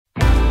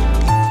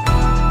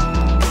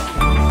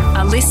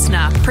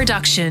listener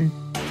production.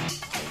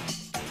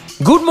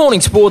 Good morning,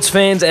 sports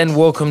fans, and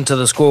welcome to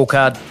the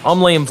Scorecard. I'm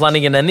Liam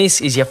Flanagan, and this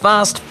is your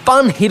fast,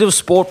 fun hit of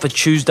sport for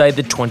Tuesday,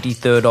 the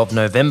 23rd of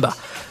November.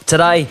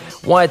 Today,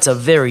 why it's a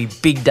very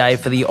big day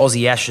for the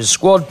Aussie Ashes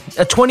squad,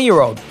 a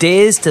 20-year-old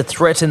dares to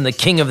threaten the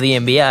king of the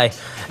NBA,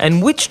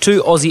 and which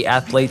two Aussie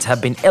athletes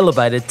have been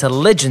elevated to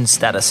legend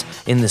status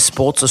in the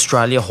Sports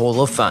Australia Hall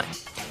of Fame.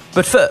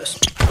 But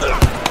first...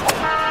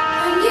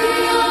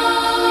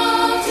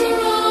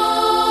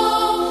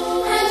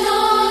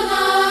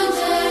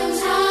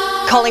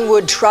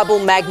 Collingwood trouble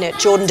magnate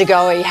Jordan De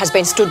Goey has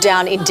been stood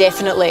down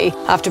indefinitely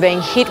after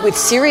being hit with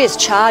serious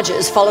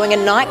charges following a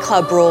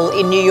nightclub brawl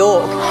in New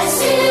York.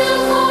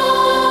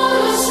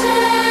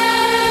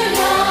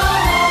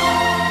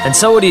 And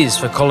so it is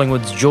for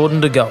Collingwood's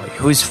Jordan De Goey,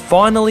 who is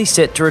finally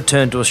set to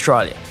return to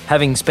Australia,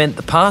 having spent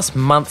the past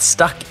month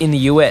stuck in the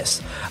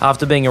US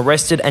after being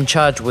arrested and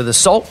charged with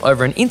assault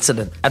over an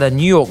incident at a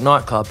New York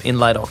nightclub in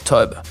late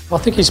October. I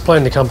think he's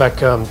planning to come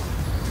back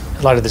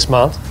later this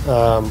month.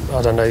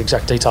 I don't know the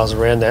exact details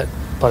around that,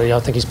 but I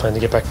think he's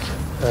planning to get back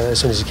as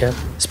soon as he can.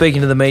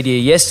 Speaking to the media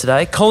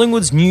yesterday,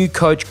 Collingwood's new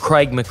coach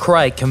Craig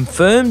McRae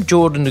confirmed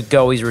Jordan De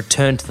Goey's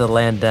return to the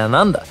land down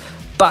under,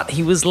 but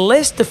he was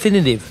less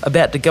definitive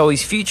about De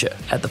Goey's future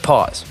at the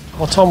Pies.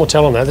 Well, time will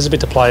tell on that. There's a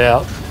bit to play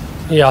out.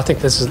 Yeah, I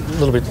think this is a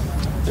little bit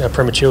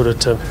premature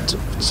to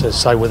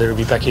say whether he'll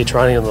be back here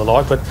training and the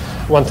like, but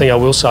one thing I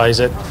will say is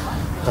that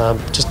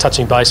just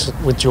touching base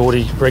with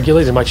Geordie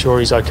regularly to make sure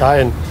he's okay.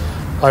 And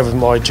over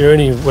my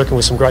journey working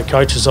with some great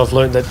coaches, I've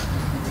learned that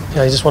you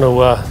just want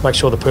to make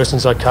sure the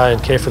person's okay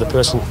and care for the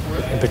person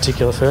in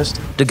particular first.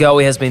 De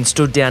Goey has been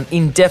stood down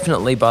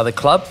indefinitely by the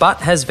club,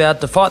 but has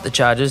vowed to fight the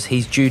charges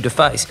he's due to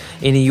face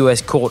in a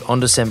US court on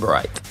December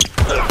 8th.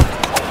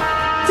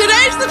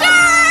 Today's the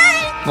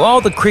day!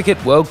 While the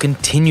cricket world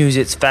continues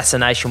its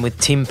fascination with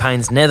Tim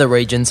Paine's nether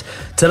regions,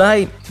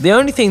 today the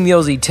only thing the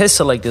Aussie Test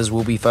selectors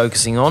will be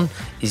focusing on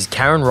is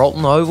Karen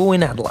Rolton Oval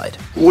in Adelaide.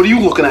 What are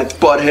you looking at,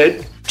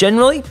 butthead?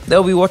 Generally,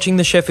 they'll be watching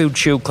the Sheffield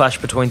Shield clash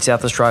between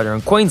South Australia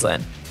and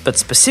Queensland, but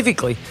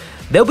specifically,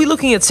 they'll be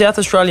looking at South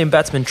Australian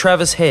batsman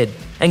Travis Head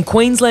and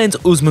Queensland's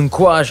Usman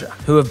Khawaja,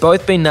 who have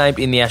both been named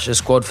in the Ashes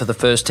squad for the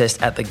first test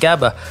at the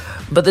Gabba,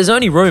 but there's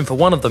only room for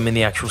one of them in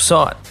the actual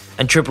side.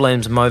 And Triple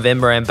M's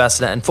Movember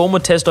ambassador and former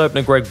Test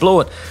opener Greg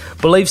Blewett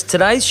believes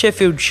today's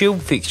Sheffield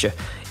Shield fixture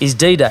is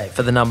D-Day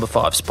for the number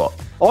 5 spot.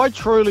 I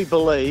truly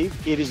believe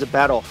it is a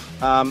bat-off.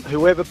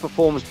 Whoever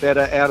performs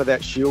better out of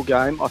that Shield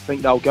game, I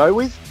think they'll go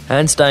with.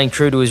 And staying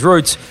true to his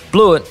roots,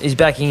 Blewett is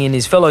backing in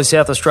his fellow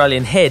South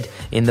Australian Head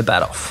in the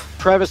bat-off.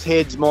 Travis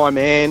Head's my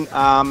man.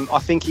 I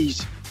think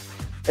he's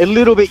a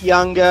little bit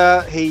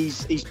younger.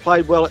 He's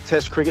played well at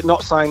Test cricket.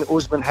 Not saying that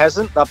Usman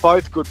hasn't. They're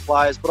both good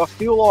players, but I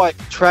feel like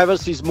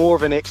Travis is more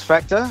of an X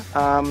factor.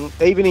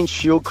 Even in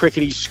Shield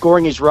cricket, he's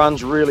scoring his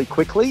runs really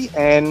quickly,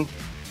 and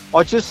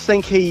I just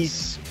think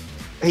he's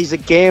a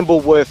gamble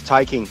worth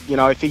taking. You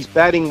know, if he's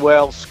batting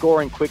well,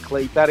 scoring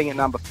quickly, batting at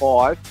number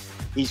 5,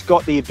 he's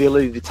got the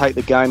ability to take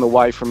the game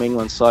away from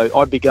England. So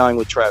I'd be going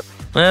with Trav.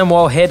 And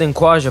while Head and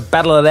Khawaja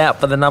battle it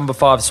out for the number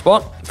 5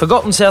 spot,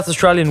 forgotten South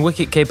Australian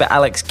wicketkeeper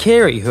Alex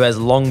Carey, who has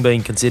long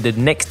been considered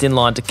next in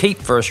line to keep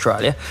for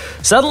Australia,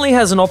 suddenly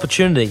has an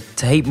opportunity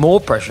to heap more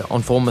pressure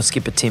on former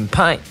skipper Tim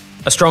Paine.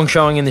 A strong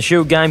showing in the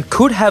Shield game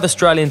could have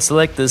Australian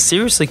selectors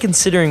seriously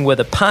considering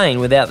whether Paine,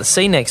 without the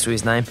C next to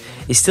his name,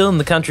 is still in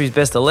the country's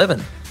best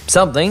 11.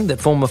 Something that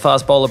former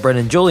fast bowler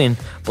Brendan Julian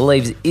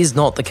believes is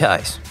not the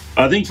case.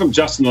 I think from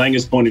Justin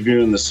Langer's point of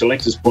view and the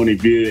selector's point of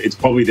view, it's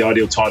probably the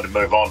ideal time to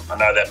move on. I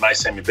know that may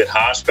seem a bit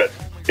harsh, but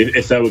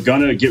if they were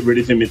going to get rid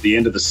of him at the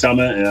end of the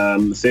summer,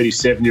 the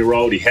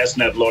 37-year-old, he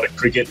hasn't had a lot of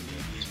cricket.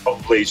 He's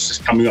probably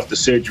just coming off the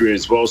surgery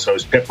as well, so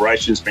his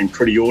preparation's been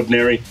pretty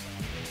ordinary.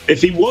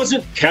 If he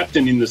wasn't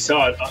captain in the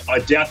side, I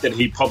doubt that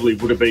he probably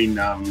would have been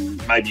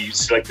maybe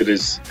selected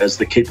as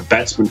the keeper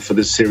batsman for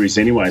this series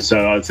anyway.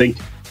 So I think,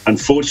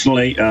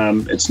 unfortunately,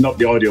 it's not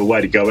the ideal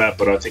way to go out,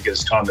 but I think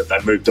it's time that they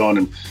moved on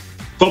and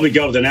probably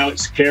go with an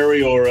Alex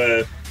Carey or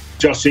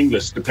Josh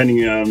Inglis,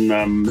 depending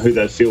on who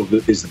they feel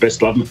is the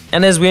best loveman.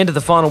 And as we enter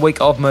the final week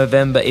of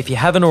Movember, if you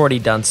haven't already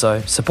done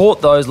so,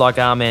 support those like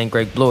our man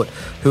Greg Blewett,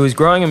 who is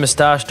growing a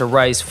moustache to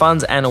raise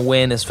funds and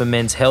awareness for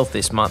men's health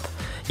this month.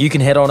 You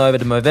can head on over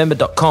to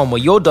Movember.com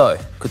where your dough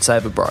could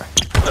save a bro.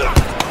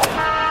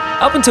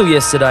 Up until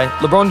yesterday,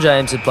 LeBron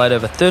James had played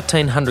over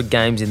 1,300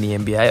 games in the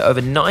NBA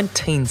over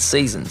 19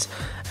 seasons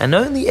and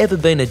only ever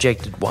been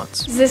ejected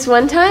once. Is this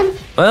one time?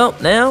 Well,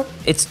 now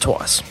it's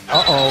twice.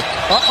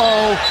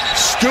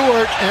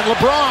 Stewart and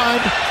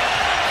LeBron.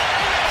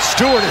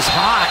 Stewart is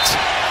hot.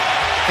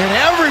 And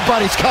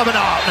everybody's coming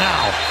out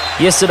now.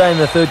 Yesterday in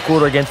the third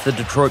quarter against the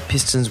Detroit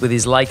Pistons with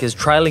his Lakers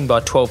trailing by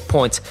 12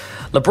 points,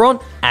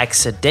 LeBron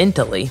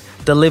accidentally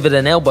delivered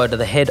an elbow to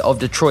the head of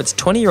Detroit's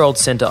 20-year-old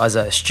centre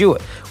Isaiah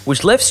Stewart,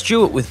 which left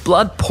Stewart with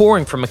blood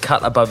pouring from a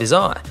cut above his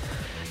eye.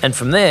 And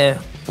from there,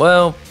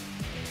 well,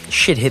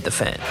 shit hit the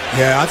fan.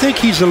 Yeah, I think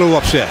he's a little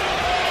upset.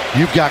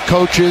 You've got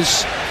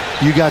coaches,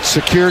 you got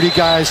security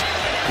guys.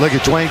 Look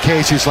at Dwayne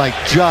Casey's like,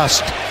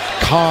 just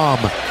calm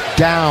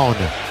down.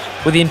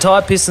 With the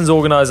entire Pistons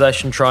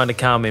organisation trying to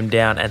calm him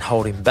down and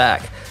hold him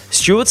back,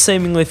 Stewart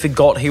seemingly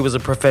forgot he was a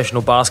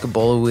professional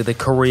basketballer with a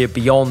career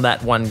beyond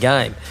that one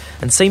game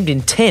and seemed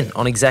intent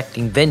on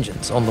exacting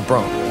vengeance on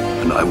LeBron.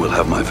 And I will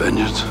have my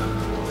vengeance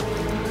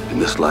in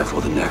this life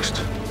or the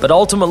next. But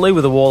ultimately,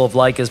 with a wall of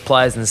Lakers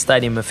players and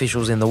stadium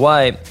officials in the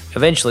way,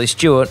 eventually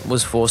Stewart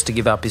was forced to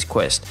give up his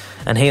quest,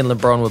 and he and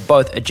LeBron were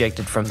both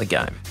ejected from the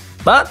game.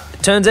 But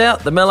it turns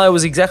out the melee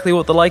was exactly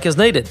what the Lakers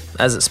needed,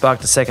 as it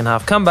sparked a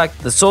second-half comeback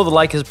that saw the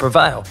Lakers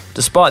prevail,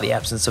 despite the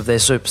absence of their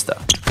superstar.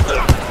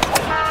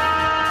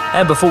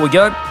 And before we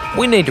go,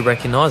 we need to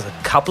recognise a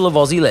couple of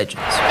Aussie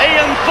legends.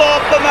 Ian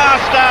Thorpe, the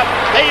master.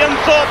 Ian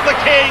Thorpe, the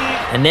king.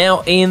 And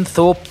now Ian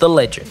Thorpe, the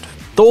legend.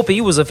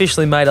 Thorpe was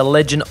officially made a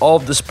Legend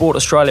of the Sport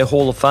Australia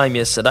Hall of Fame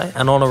yesterday,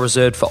 an honour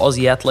reserved for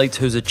Aussie athletes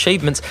whose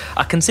achievements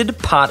are considered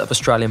part of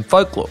Australian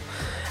folklore.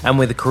 And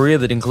with a career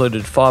that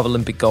included 5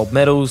 Olympic gold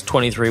medals,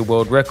 23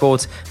 world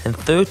records and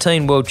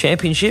 13 world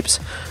championships,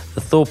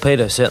 the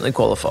Thorpedo certainly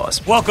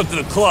qualifies. Welcome to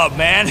the club,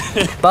 man.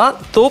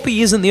 But Thorpe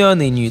isn't the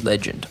only new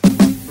legend.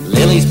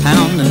 Lily's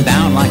pounding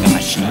down like a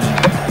machine.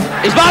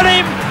 He's bowled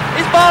him!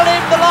 He's bowled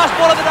him! The last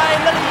ball of the day.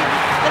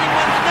 Lily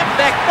won the nip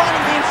back,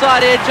 finding the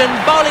inside edge and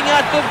bowling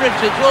out Viv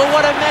Richards. Well,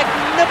 what a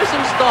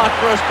magnificent start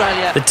for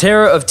Australia. The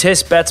terror of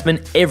Test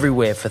batsmen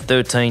everywhere for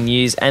 13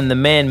 years, and the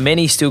man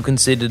many still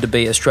consider to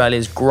be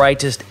Australia's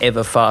greatest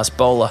ever fast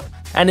bowler.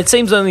 And it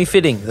seems only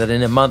fitting that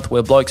in a month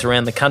where blokes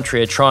around the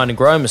country are trying to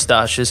grow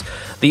moustaches,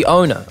 the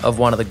owner of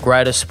one of the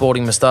greatest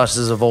sporting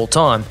moustaches of all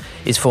time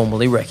is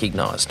formally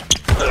recognised.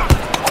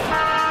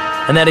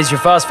 And that is your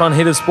Fast Fun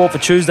Hit of Sport for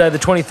Tuesday, the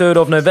 23rd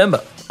of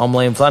November. I'm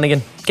Liam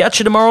Flanagan. Catch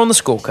you tomorrow on the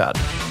scorecard.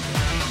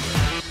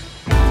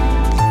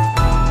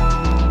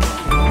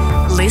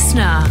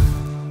 Listener.